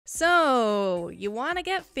So, you want to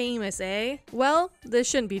get famous, eh? Well, this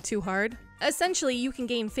shouldn't be too hard. Essentially, you can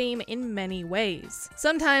gain fame in many ways.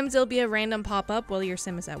 Sometimes it'll be a random pop-up while your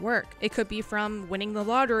sim is at work. It could be from winning the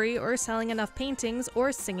lottery or selling enough paintings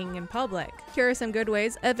or singing in public. Here are some good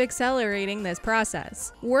ways of accelerating this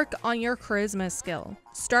process. Work on your charisma skill.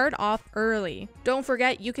 Start off early. Don't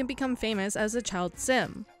forget you can become famous as a child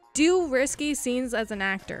sim. Do risky scenes as an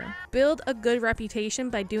actor. Build a good reputation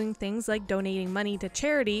by doing things like donating money to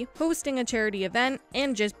charity, hosting a charity event,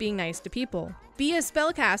 and just being nice to people. Be a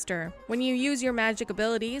spellcaster. When you use your magic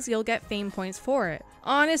abilities, you'll get fame points for it.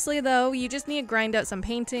 Honestly though, you just need to grind out some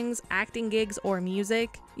paintings, acting gigs, or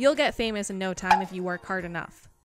music. You'll get famous in no time if you work hard enough.